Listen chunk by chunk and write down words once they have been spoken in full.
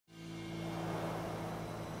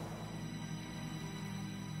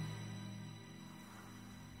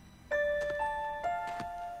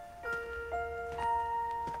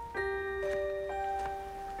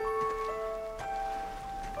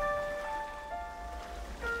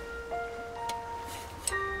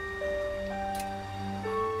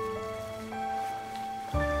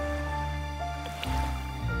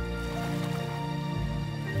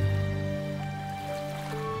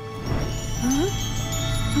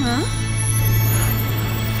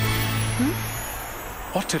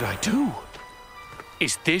What did I do?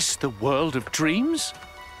 Is this the world of dreams?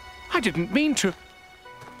 I didn't mean to...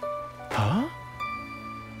 Huh?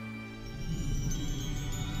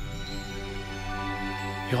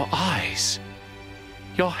 Your eyes.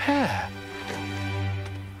 Your hair.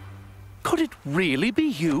 Could it really be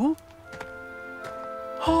you?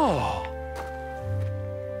 Oh.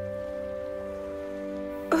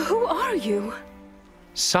 Who are you?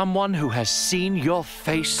 Someone who has seen your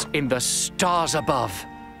face in the stars above.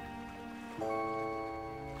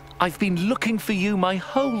 I've been looking for you my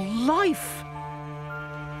whole life.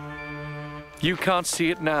 You can't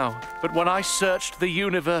see it now, but when I searched the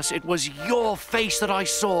universe, it was your face that I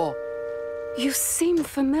saw. You seem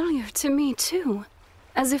familiar to me, too.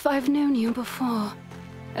 As if I've known you before.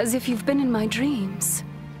 As if you've been in my dreams.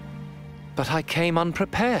 But I came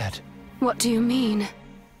unprepared. What do you mean?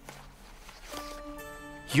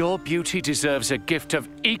 Your beauty deserves a gift of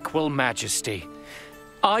equal majesty.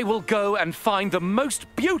 I will go and find the most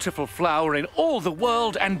beautiful flower in all the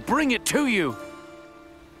world and bring it to you.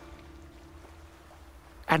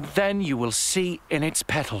 And then you will see in its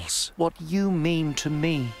petals what you mean to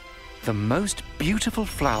me. The most beautiful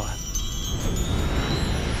flower.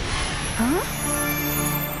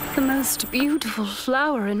 Huh? The most beautiful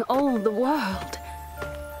flower in all the world.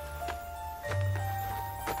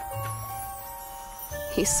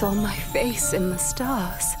 He saw my face in the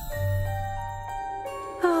stars.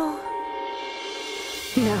 Oh.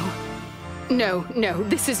 No,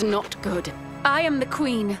 this is not good. I am the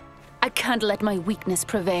queen. I can't let my weakness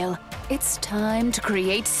prevail. It's time to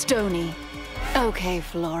create Stony. Okay,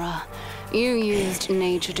 Flora. You used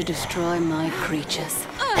nature to destroy my creatures.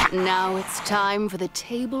 Now it's time for the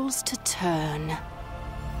tables to turn.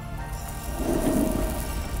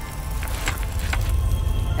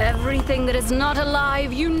 Everything that is not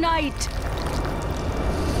alive, unite!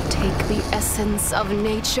 Take the essence of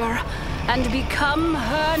nature and become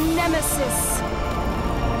her nemesis.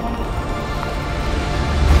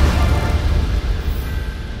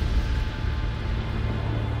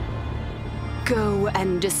 Go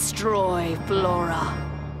and destroy Flora.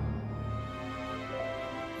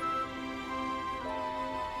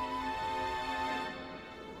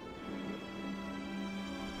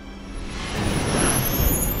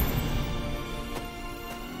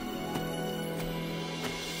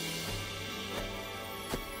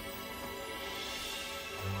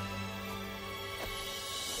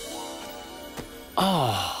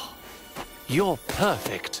 Oh, you're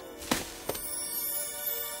perfect.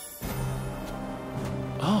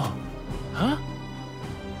 Oh, huh?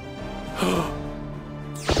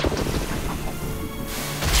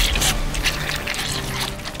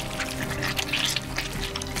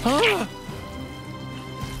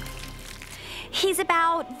 He's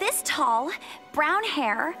about this tall, brown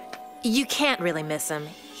hair. You can't really miss him.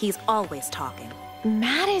 He's always talking.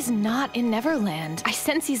 Matt is not in Neverland. I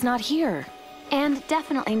sense he's not here. And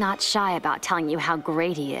definitely not shy about telling you how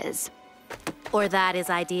great he is. Or that his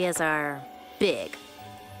ideas are big.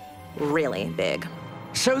 Really big.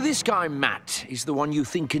 So this guy Matt is the one you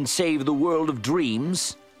think can save the world of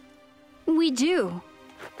dreams? We do.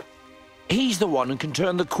 He's the one who can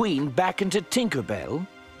turn the Queen back into Tinkerbell?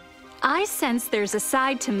 I sense there's a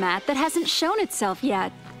side to Matt that hasn't shown itself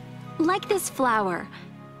yet. Like this flower.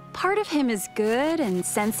 Part of him is good and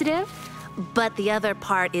sensitive. But the other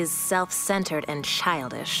part is self-centered and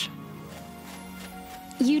childish.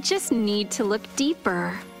 You just need to look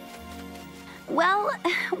deeper. Well,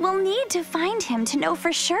 we'll need to find him to know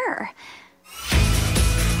for sure.